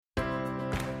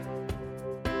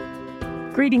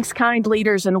Greetings, kind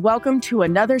leaders, and welcome to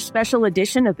another special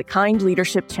edition of the Kind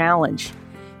Leadership Challenge.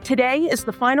 Today is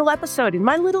the final episode in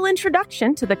my little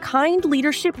introduction to the Kind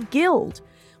Leadership Guild,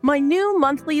 my new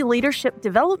monthly leadership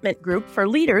development group for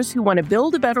leaders who want to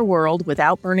build a better world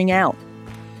without burning out.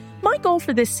 My goal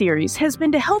for this series has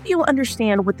been to help you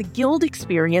understand what the Guild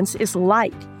experience is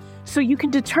like, so you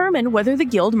can determine whether the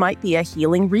Guild might be a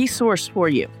healing resource for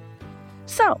you.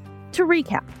 So, to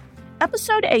recap,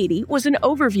 Episode 80 was an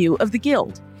overview of the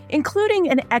Guild, including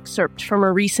an excerpt from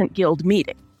a recent Guild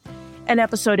meeting. And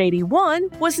Episode 81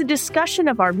 was a discussion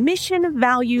of our mission,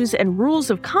 values, and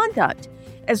rules of conduct,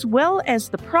 as well as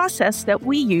the process that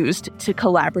we used to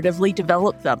collaboratively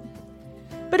develop them.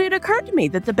 But it occurred to me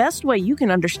that the best way you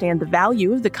can understand the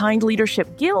value of the Kind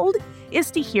Leadership Guild is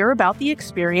to hear about the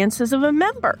experiences of a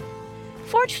member.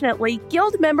 Fortunately,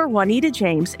 Guild member Juanita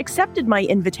James accepted my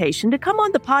invitation to come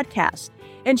on the podcast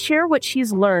and share what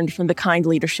she's learned from the Kind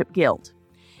Leadership Guild.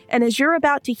 And as you're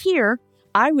about to hear,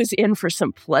 I was in for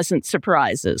some pleasant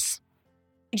surprises.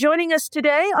 Joining us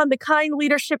today on the Kind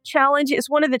Leadership Challenge is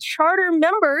one of the charter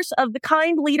members of the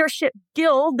Kind Leadership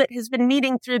Guild that has been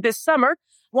meeting through this summer,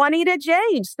 Juanita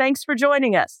James. Thanks for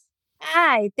joining us.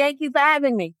 Hi, thank you for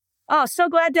having me. Oh, so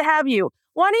glad to have you.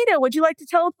 Juanita, would you like to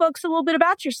tell folks a little bit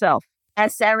about yourself?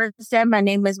 As Sarah said, my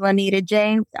name is Juanita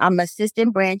James. I'm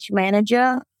Assistant Branch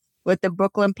Manager with the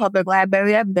Brooklyn Public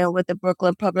Library. I've been with the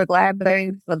Brooklyn Public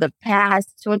Library for the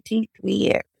past 23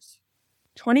 years.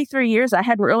 23 years? I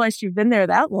hadn't realized you've been there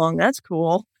that long. That's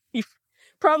cool. You've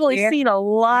probably seen a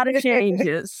lot of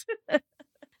changes.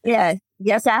 Yes,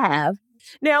 I have.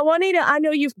 Now, Juanita, I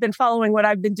know you've been following what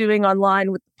I've been doing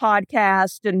online with the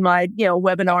podcast and my,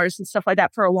 webinars and stuff like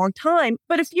that for a long time.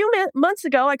 But a few months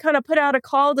ago, I kind of put out a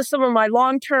call to some of my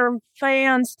long-term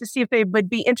fans to see if they would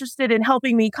be interested in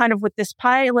helping me kind of with this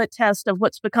pilot test of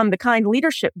what's become the Kind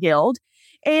Leadership Guild.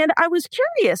 And I was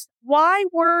curious, why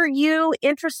were you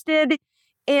interested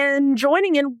in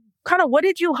joining, and kind of what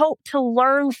did you hope to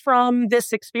learn from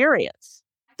this experience?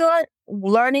 I thought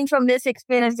learning from this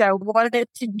experience, I wanted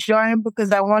to join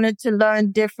because I wanted to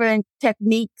learn different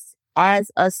techniques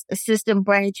as an assistant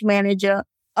branch manager,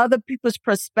 other people's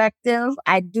perspective.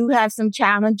 I do have some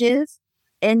challenges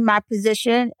in my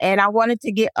position, and I wanted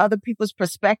to get other people's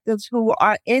perspectives who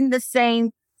are in the same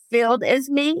field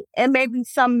as me, and maybe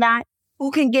some not,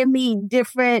 who can give me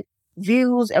different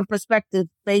views and perspectives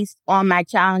based on my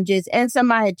challenges and some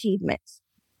of my achievements.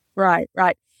 Right.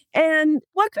 And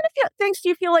what kind of things do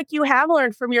you feel like you have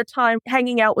learned from your time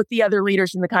hanging out with the other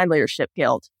leaders in the Kind Leadership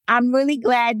Guild? I'm really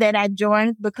glad that I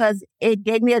joined because it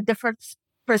gave me a different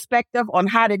perspective on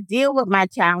how to deal with my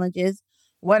challenges.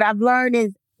 What I've learned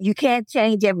is you can't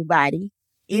change everybody,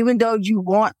 even though you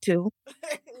want to.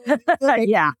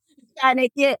 Yeah.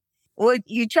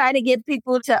 You try to get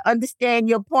people to understand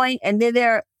your point, and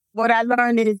then what I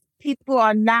learned is people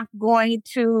are not going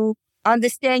to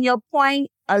understand your point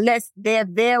unless they're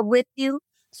there with you.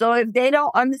 So if they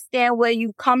don't understand where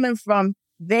you're coming from,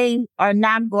 they are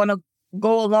not going to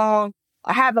go along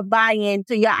or have a buy-in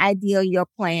to your idea or your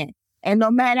plan. And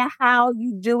no matter how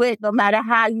you do it, no matter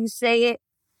how you say it,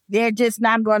 they're just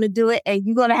not going to do it. And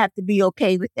you're going to have to be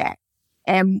okay with that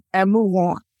and move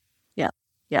on.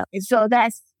 Yeah. And so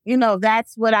that's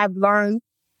what I've learned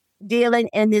dealing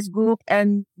in this group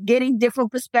and getting different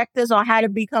perspectives on how to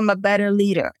become a better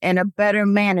leader and a better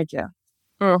manager.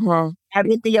 I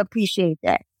really appreciate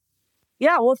that.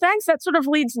 Yeah, well, thanks. That sort of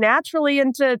leads naturally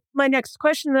into my next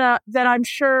question that I'm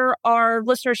sure our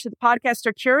listeners to the podcast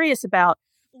are curious about.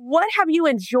 What have you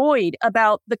enjoyed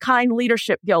about the Kind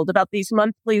Leadership Guild, about these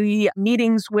monthly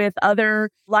meetings with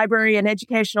other library and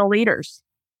educational leaders?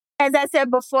 As I said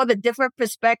before, the different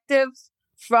perspectives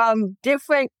from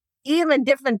different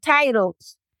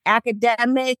titles,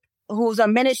 academic, who's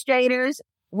administrators,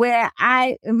 where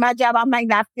in my job, I might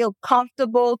not feel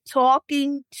comfortable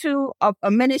talking to an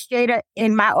administrator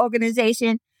in my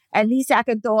organization. At least I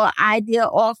can throw an idea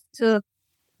off to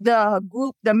the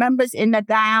group, the members in the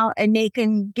dial, and they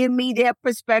can give me their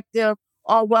perspective.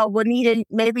 Or, well, Juanita,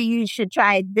 maybe you should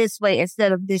try it this way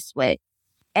instead of this way.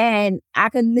 And I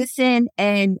can listen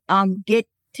and get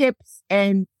tips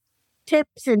and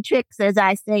tricks, as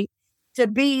I say, to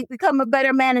become a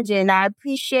better manager. And I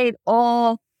appreciate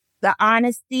all the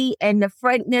honesty and the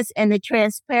frankness and the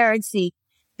transparency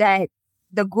that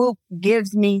the group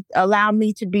gives me, allow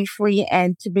me to be free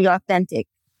and to be authentic.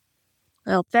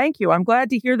 Well, thank you. I'm glad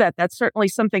to hear that. That's certainly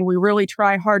something we really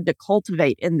try hard to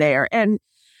cultivate in there. And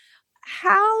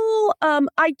how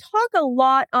I talk a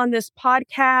lot on this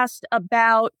podcast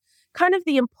about kind of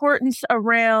the importance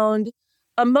around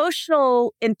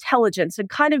emotional intelligence and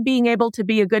kind of being able to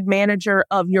be a good manager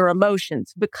of your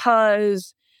emotions,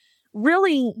 because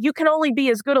really you can only be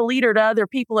as good a leader to other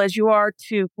people as you are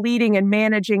to leading and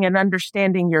managing and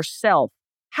understanding yourself.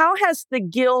 How has the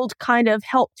Guild kind of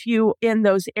helped you in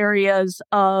those areas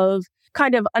of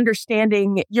kind of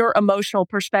understanding your emotional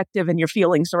perspective and your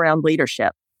feelings around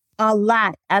leadership? A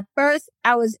lot. At first,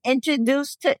 I was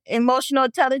introduced to emotional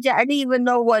intelligence. I didn't even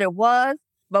know what it was.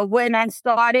 But when I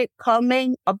started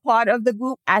coming a part of the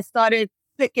group, I started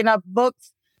picking up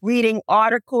books, reading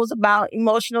articles about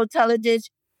emotional intelligence.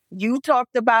 You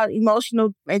talked about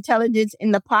emotional intelligence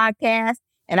in the podcast,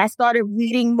 and I started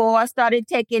reading more. I started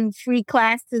taking free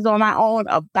classes on my own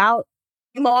about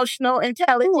emotional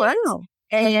intelligence. Wow.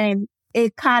 And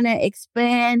it kind of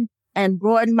expand and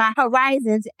broaden my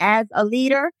horizons as a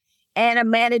leader and a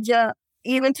manager,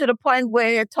 even to the point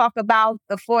where talk about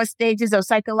the 4 stages of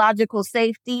psychological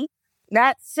safety.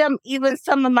 Even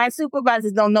some of my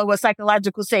supervisors don't know what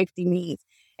psychological safety means.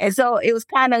 And so it was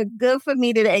kind of good for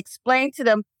me to explain to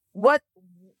them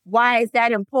why is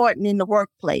that important in the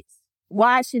workplace?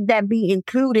 Why should that be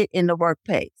included in the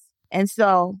workplace? And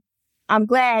so I'm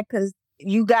glad because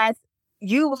you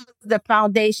was the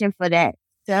foundation for that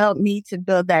to help me to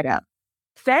build that up.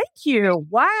 Thank you.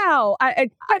 Wow. I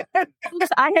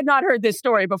had not heard this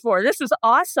story before. This is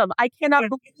awesome. I cannot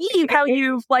believe how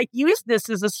you've used this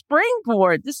as a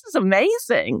springboard. This is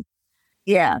amazing.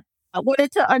 Yeah. I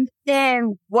wanted to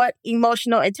understand what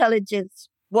emotional intelligence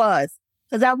was.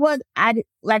 Because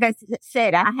like I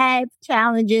said, I had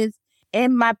challenges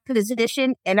in my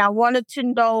position and I wanted to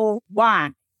know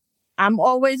why. I'm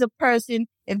always a person,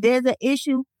 if there's an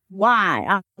issue, why?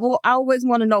 I always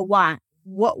want to know why.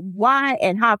 Why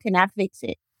and how can I fix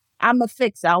it? I'm a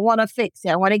fixer. I want to fix it.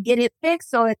 I want to get it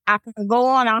fixed so I can go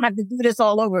on. I don't have to do this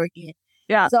all over again.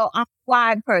 Yeah. So I'm a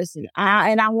why person.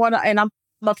 I'm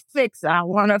a fixer. I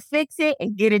want to fix it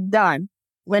and get it done.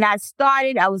 When I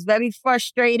started, I was very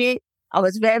frustrated. I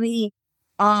was very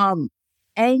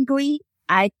angry,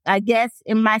 I guess,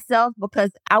 in myself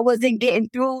because I wasn't getting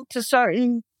through to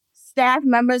certain staff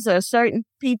members or certain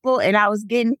people, and I was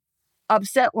getting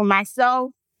upset with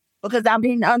myself because I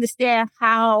didn't understand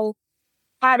how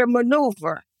to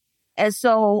maneuver. And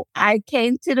so I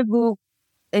came to the group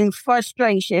in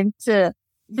frustration to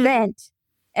vent,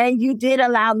 and you did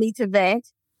allow me to vent,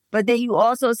 but then you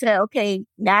also said, okay,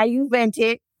 now you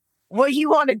vented. What do you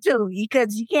want to do?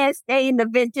 Because you can't stay in the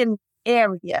venting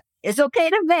area. It's okay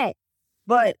to vent,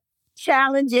 but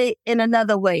challenge it in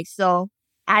another way. So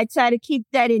I try to keep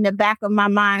that in the back of my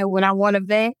mind when I want to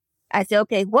vent. I say,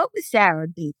 okay, what would Sarah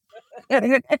do?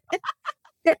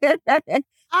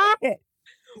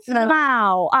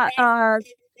 Wow.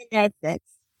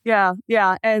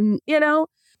 Yeah. And,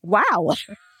 wow.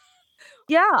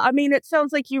 Yeah. I mean, it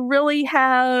sounds like you really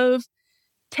have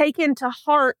taken to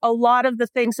heart a lot of the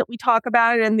things that we talk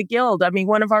about in the Guild. I mean,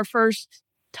 one of our first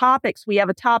topics, we have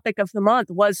a topic of the month,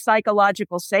 was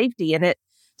psychological safety. And it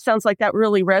sounds like that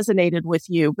really resonated with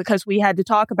you because we had to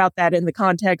talk about that in the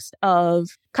context of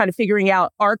kind of figuring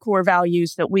out our core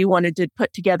values that we wanted to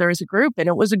put together as a group. And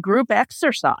it was a group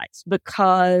exercise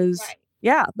because,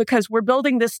 because we're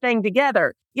building this thing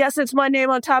together. Yes, it's my name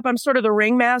on top. I'm sort of the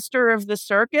ringmaster of the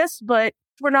circus, but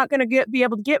we're not going to be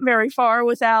able to get very far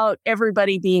without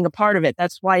everybody being a part of it.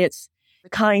 That's why it's the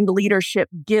Kind Leadership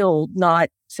Guild, not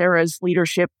Sarah's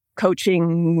leadership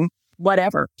coaching,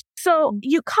 whatever. So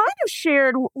you kind of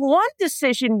shared one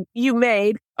decision you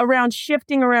made around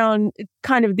shifting around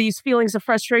kind of these feelings of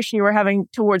frustration you were having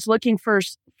towards looking for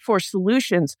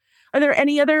solutions. Are there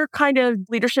any other kind of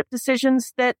leadership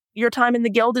decisions that your time in the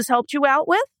Guild has helped you out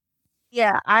with?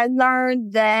 Yeah, I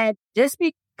learned that just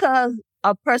because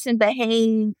a person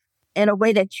behaves in a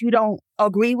way that you don't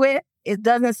agree with, it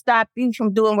doesn't stop you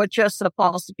from doing what you're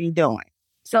supposed to be doing.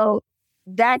 So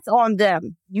that's on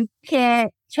them. You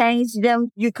can't change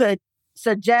them. You could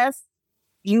suggest,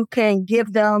 you can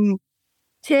give them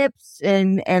tips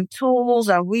and tools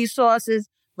and resources.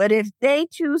 But if they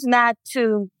choose not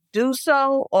to do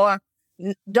so or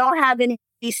don't have any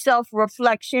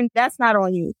self-reflection, that's not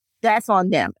on you. That's on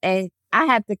them. And I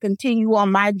have to continue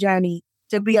on my journey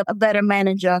to be a better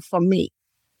manager for me,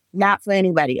 not for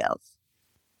anybody else.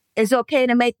 It's okay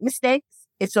to make mistakes.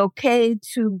 It's okay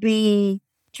to be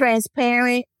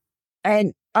transparent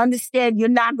and understand you're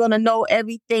not going to know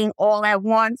everything all at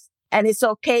once. And it's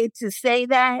okay to say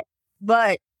that,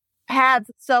 but have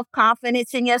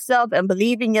self-confidence in yourself and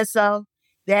believe in yourself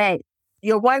that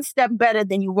you're one step better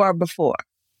than you were before.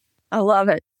 I love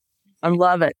it. I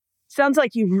love it. Sounds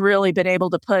like you've really been able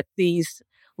to put these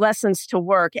lessons to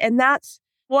work. And that's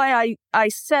why I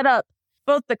set up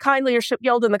both the Kind Leadership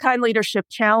Guild and the Kind Leadership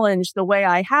Challenge the way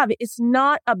I have, it's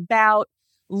not about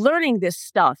learning this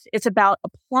stuff. It's about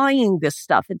applying this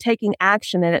stuff and taking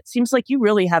action. And it seems like you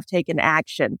really have taken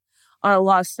action on a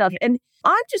lot of stuff. And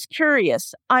I'm just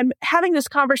curious. I'm having this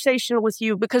conversation with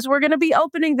you because we're going to be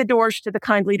opening the doors to the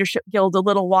Kind Leadership Guild a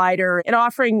little wider and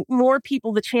offering more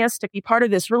people the chance to be part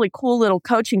of this really cool little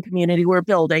coaching community we're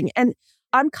building. And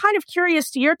I'm kind of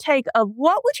curious to your take of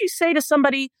what would you say to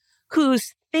somebody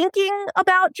who's thinking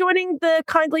about joining the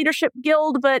Kind Leadership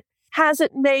Guild, but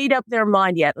hasn't made up their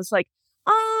mind yet? It's like,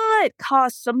 it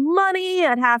costs some money.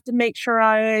 I'd have to make sure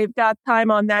I've got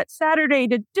time on that Saturday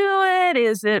to do it.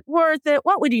 Is it worth it?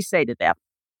 What would you say to them?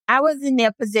 I was in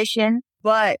their position,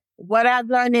 but what I've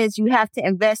learned is you have to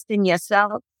invest in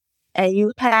yourself and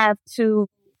you have to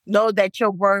know that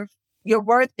you're worth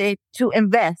it to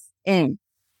invest in.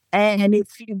 And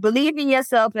if you believe in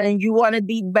yourself and you want to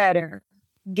be better,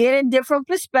 get a different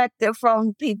perspective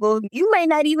from people. You may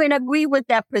not even agree with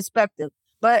that perspective,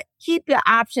 but keep your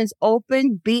options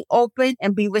open, be open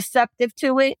and be receptive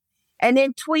to it, and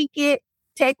then tweak it.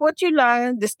 Take what you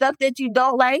learn, the stuff that you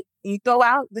don't like, you throw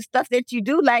out. The stuff that you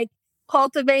do like,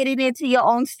 cultivate it into your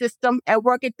own system and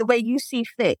work it the way you see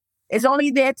fit. It's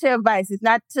only there to advise. It's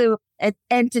not to,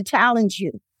 and to challenge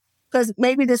you. Because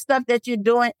maybe the stuff that you're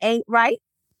doing ain't right.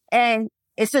 And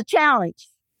it's a challenge.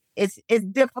 It's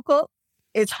difficult.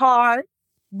 It's hard.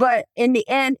 But in the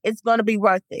end, it's going to be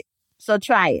worth it. So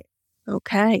try it.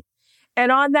 Okay.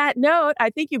 And on that note,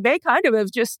 I think you may kind of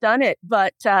have just done it,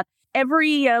 but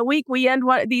every week we end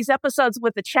one of these episodes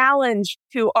with a challenge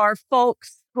to our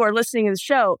folks who are listening to the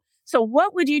show. So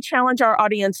what would you challenge our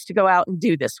audience to go out and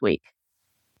do this week?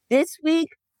 This week,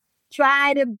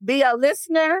 try to be a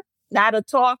listener, not a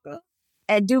talker,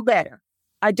 and do better.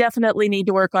 I definitely need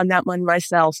to work on that one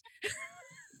myself.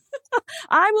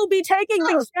 I will be taking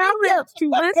the challenge to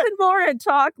listen more and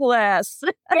talk less.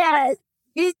 Yes.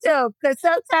 Me too, because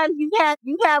sometimes you have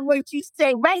what you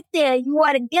say right there. You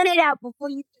want to get it out before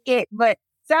you forget. But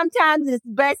sometimes it's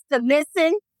best to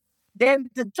listen than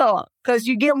to talk because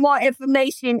you get more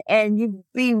information and you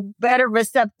be better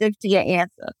receptive to your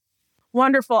answer.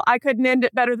 Wonderful. I couldn't end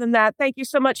it better than that. Thank you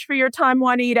so much for your time,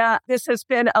 Juanita. This has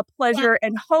been a pleasure,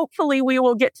 and hopefully we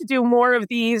will get to do more of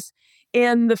these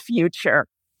in the future.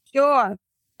 Sure.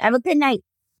 Have a good night.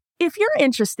 If you're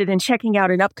interested in checking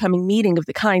out an upcoming meeting of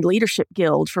the Kind Leadership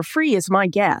Guild for free as my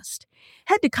guest,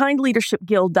 head to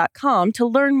kindleadershipguild.com to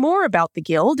learn more about the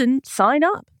Guild and sign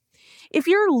up. If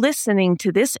you're listening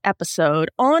to this episode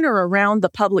on or around the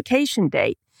publication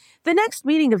date, the next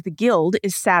meeting of the Guild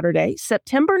is Saturday,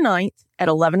 September 9th at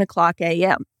 11 o'clock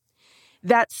a.m.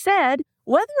 That said,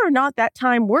 whether or not that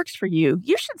time works for you,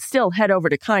 you should still head over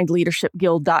to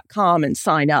kindleadershipguild.com and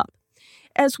sign up.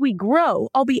 As we grow,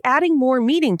 I'll be adding more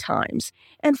meeting times,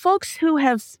 and folks who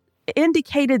have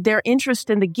indicated their interest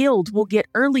in the Guild will get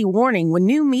early warning when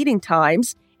new meeting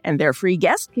times and their free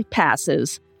guest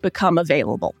passes become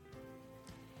available.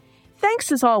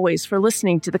 Thanks as always for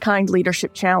listening to the Kind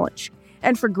Leadership Challenge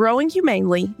and for growing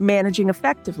humanely, managing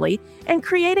effectively, and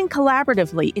creating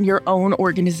collaboratively in your own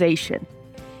organization.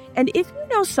 And if you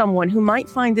know someone who might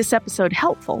find this episode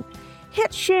helpful,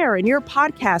 hit share in your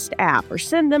podcast app or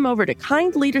send them over to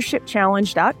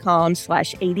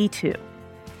kindleadershipchallenge.com/82.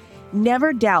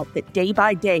 Never doubt that day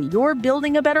by day you're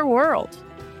building a better world,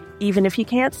 even if you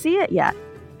can't see it yet.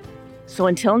 So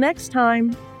until next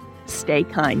time, stay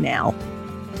kind now.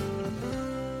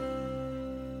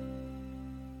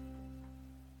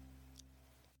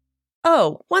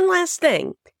 Oh, one last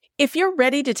thing. If you're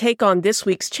ready to take on this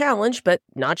week's challenge but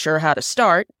not sure how to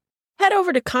start, head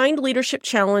over to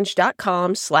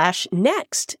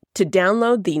kindleadershipchallenge.com/next to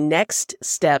download the Next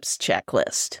Steps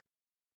checklist.